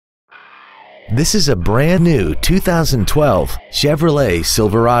This is a brand new 2012 Chevrolet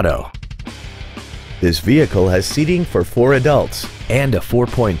Silverado. This vehicle has seating for 4 adults and a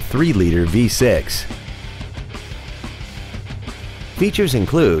 4.3-liter V6. Features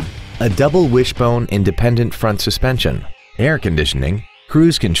include a double wishbone independent front suspension, air conditioning,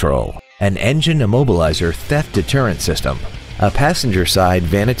 cruise control, an engine immobilizer theft deterrent system, a passenger side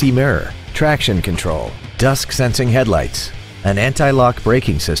vanity mirror, traction control, dusk sensing headlights, an anti-lock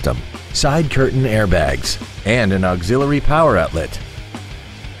braking system, side curtain airbags, and an auxiliary power outlet.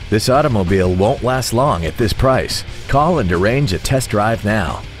 This automobile won't last long at this price. Call and arrange a test drive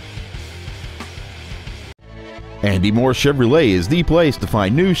now. Andy Mohr Chevrolet is the place to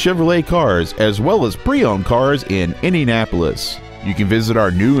find new Chevrolet cars as well as pre-owned cars in Indianapolis. You can visit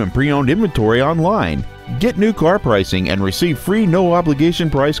our new and pre-owned inventory online, get new car pricing, and receive free no-obligation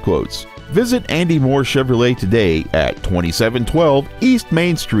price quotes. Visit Andy Mohr Chevrolet today at 2712 East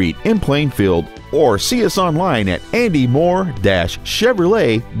Main Street in Plainfield, or see us online at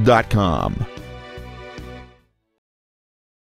andymohr-chevrolet.com.